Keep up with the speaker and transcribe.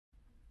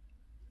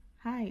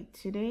Hi,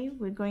 today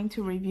we're going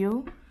to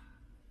review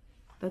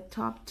the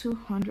top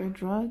 200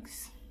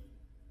 drugs.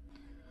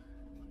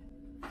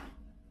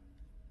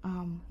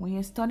 When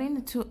you're studying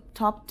the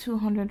top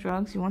 200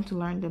 drugs, you want to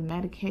learn the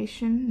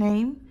medication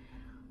name,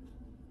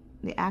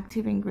 the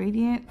active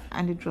ingredient,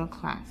 and the drug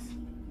class.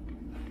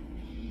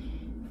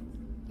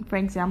 For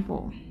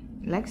example,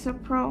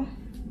 Lexapro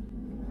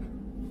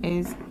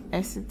is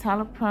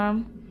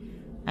escitalopram,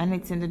 and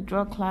it's in the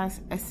drug class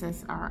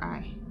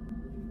SSRI.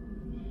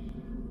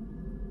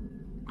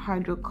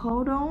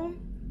 Hydrocodone,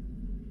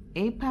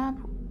 APAP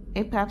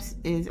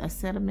is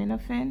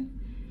acetaminophen.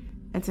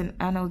 It's an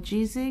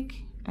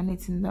analgesic, and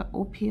it's in the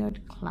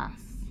opioid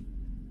class.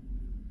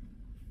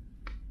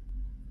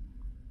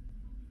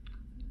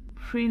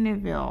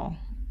 Preneville,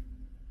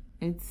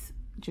 its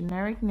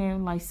generic name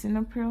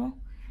lisinopril,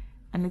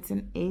 and it's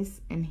an ACE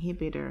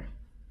inhibitor.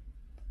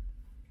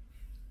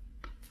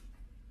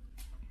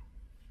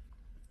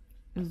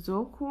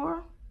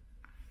 Zocor,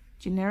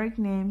 generic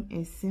name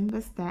is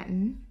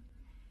simvastatin,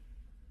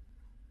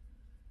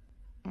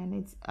 and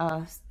its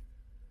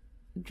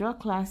drug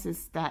class is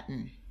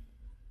statin.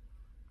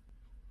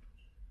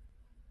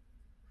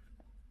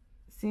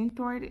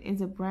 Synthroid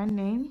is a brand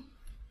name,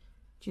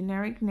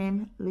 generic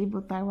name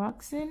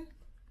levothyroxine,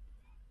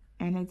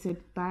 and it's a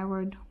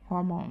thyroid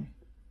hormone.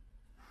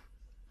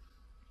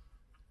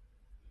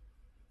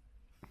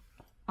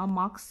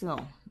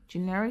 Amoxil,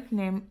 generic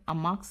name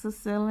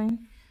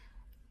amoxicillin,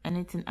 and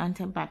it's an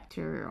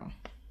antibacterial.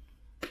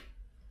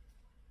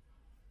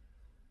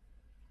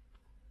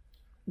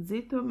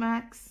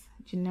 Zithromax,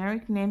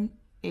 generic name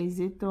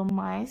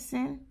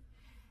azithromycin,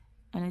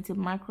 and it's a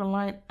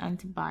macrolide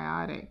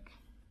antibiotic.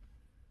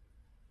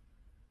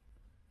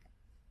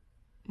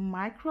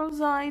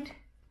 Microzide,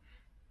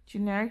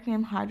 generic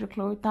name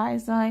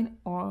hydrochlorothiazide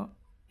or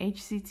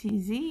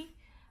HCTZ,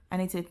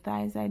 and it's a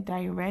thiazide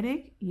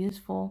diuretic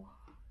used for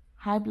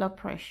high blood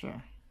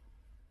pressure.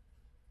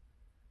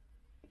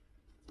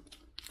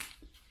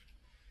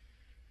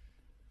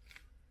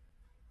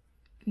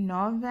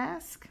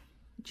 Norvasc,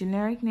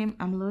 generic name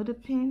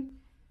amlodipine,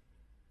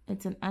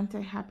 it's an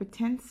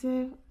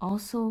antihypertensive,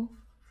 also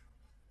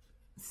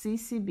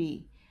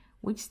CCB,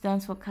 which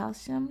stands for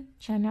calcium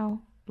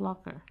channel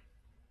blocker.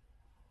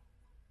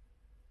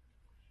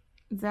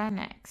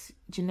 Xanax,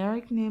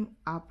 generic name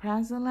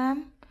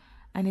alprazolam,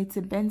 and it's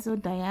a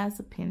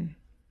benzodiazepine.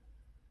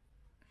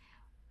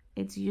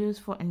 It's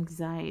used for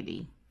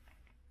anxiety.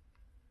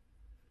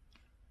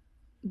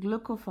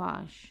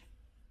 Glucophage,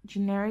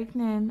 generic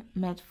name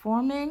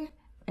metformin,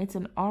 it's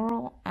an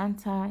oral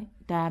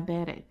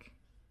anti-diabetic.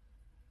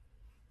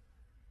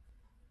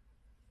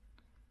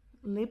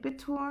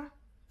 Lipitor,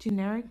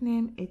 generic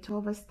name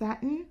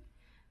atorvastatin,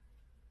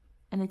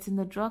 and it's in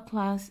the drug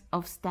class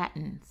of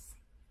statins.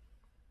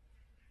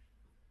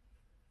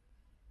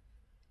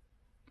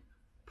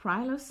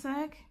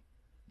 Prilosec,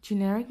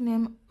 generic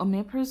name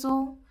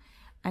omeprazole,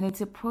 and it's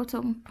a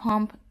proton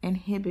pump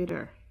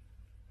inhibitor,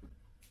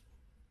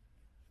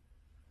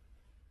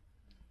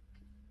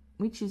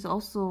 which is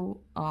also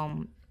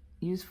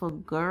used for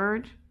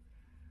GERD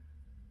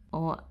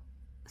or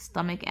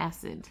stomach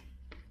acid.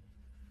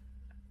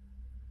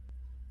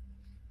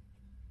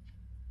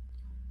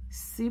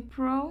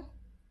 Cipro,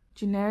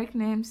 generic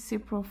name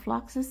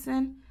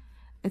ciprofloxacin,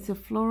 it's a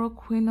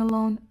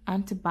fluoroquinolone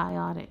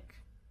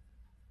antibiotic.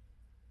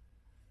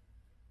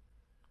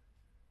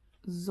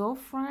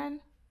 Zofran,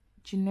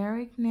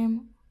 generic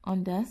name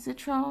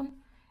ondansetron,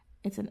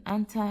 it's an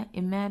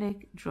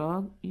antiemetic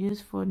drug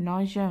used for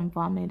nausea and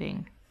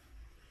vomiting.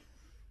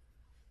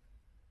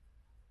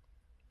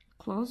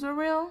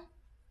 Clozaril,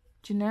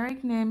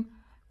 generic name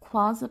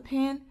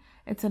clozapine,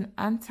 it's an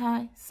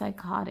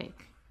antipsychotic.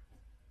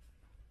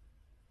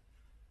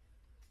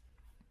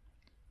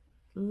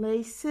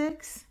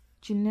 Lasix,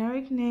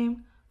 generic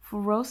name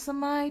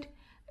furosemide,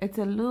 it's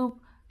a loop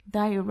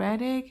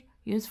diuretic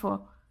used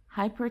for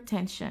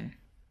hypertension.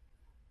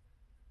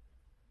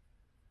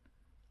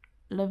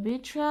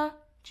 Levitra,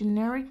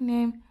 generic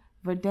name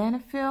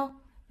vardenafil,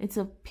 it's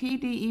a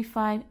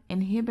PDE5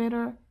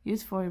 inhibitor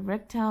used for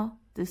erectile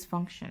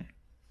dysfunction.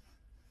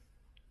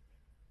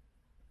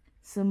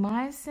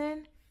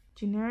 Samycin,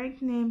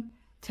 generic name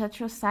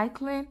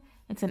tetracycline,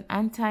 it's an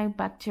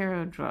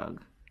antibacterial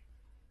drug.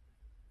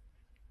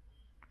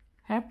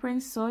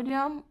 Heparin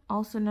sodium,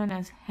 also known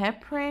as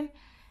heparin,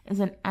 is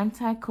an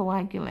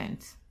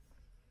anticoagulant.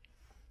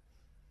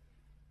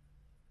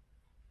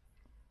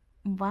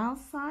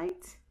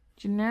 Valsite,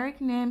 generic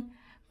name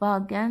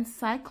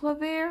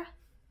valganciclovir,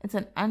 it's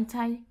an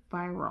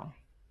antiviral.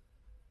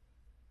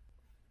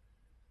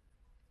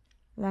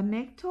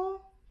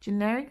 Lamictal,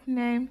 generic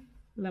name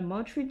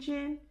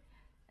lamotrigine,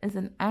 is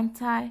an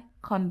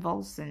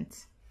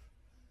anticonvulsant.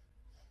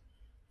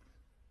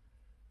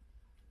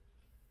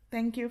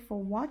 Thank you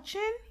for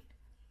watching.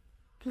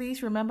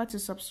 Please remember to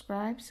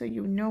subscribe so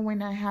you know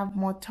when I have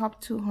more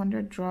top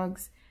 200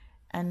 drugs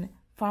and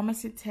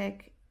pharmacy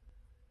tech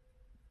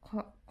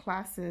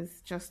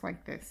classes just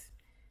like this.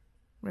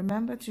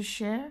 Remember to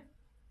share,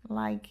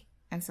 like,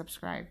 and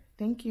subscribe.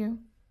 Thank you.